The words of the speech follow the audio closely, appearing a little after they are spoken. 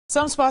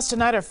Some spots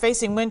tonight are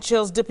facing wind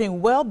chills dipping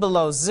well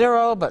below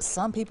zero, but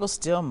some people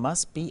still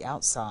must be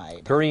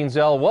outside. Corrine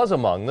Zell was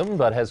among them,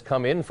 but has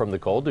come in from the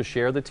cold to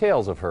share the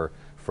tales of her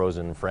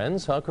frozen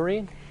friends. Huh,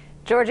 Corrine?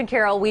 George and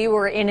Carol, we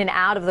were in and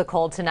out of the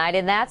cold tonight,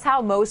 and that's how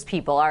most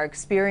people are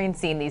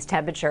experiencing these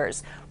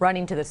temperatures,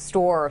 running to the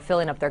store or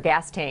filling up their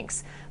gas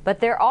tanks. But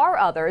there are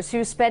others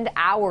who spend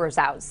hours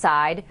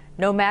outside,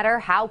 no matter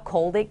how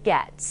cold it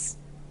gets.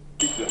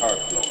 Keep the heart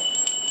flowing.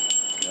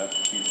 You have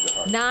to keep the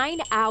heart.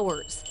 9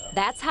 hours.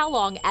 That's how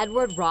long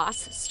Edward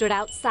Ross stood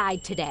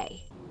outside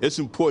today. It's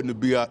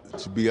important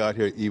to be out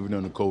here even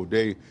on a cold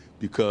day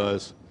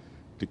because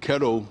the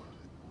kettle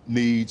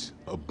needs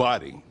a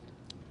body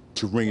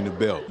to ring the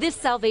bell. This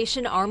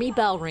Salvation Army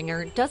bell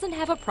ringer doesn't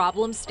have a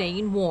problem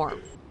staying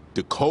warm.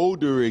 The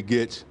colder it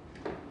gets,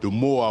 the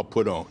more I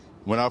put on.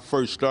 When I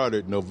first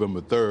started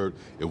November 3rd,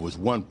 it was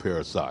 1 pair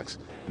of socks.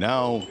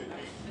 Now,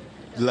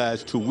 the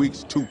last 2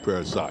 weeks, 2 pair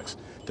of socks.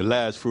 The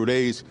last few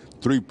days,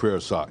 3 pair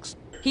of socks.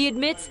 He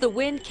admits the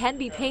wind can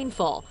be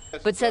painful,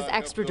 but says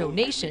extra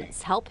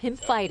donations help him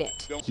fight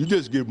it. You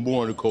just give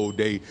more on a cold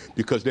day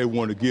because they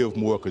want to give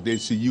more because they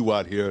see you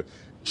out here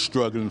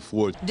struggling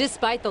for it.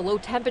 Despite the low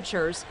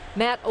temperatures,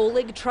 Matt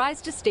Olig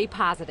tries to stay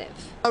positive.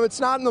 It's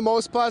not the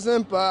most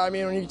pleasant, but I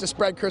mean, when you get to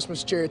spread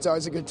Christmas cheer, it's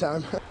always a good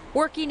time.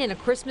 Working in a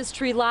Christmas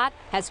tree lot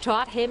has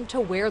taught him to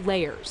wear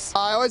layers.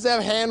 I always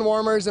have hand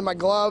warmers in my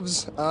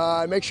gloves.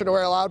 I make sure to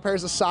wear a lot of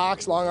pairs of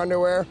socks, long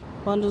underwear.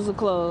 Bundles of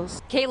clothes.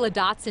 Kayla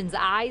Dotson's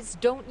eyes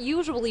don't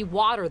usually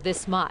water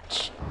this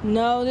much.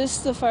 No, this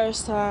is the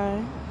first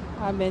time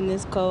I've been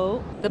this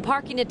cold. The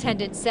parking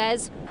attendant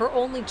says her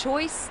only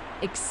choice,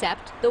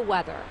 accept the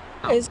weather.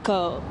 It's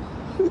cold.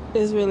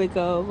 It's really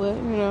cold, but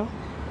you know,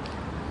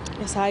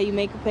 it's how you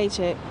make a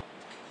paycheck.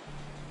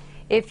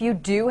 If you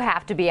do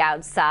have to be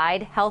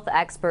outside, health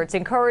experts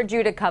encourage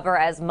you to cover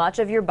as much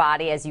of your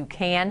body as you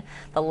can.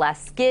 The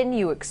less skin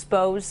you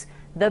expose,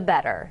 the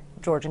better.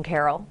 George and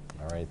Carol.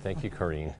 All right, thank you, Corrine.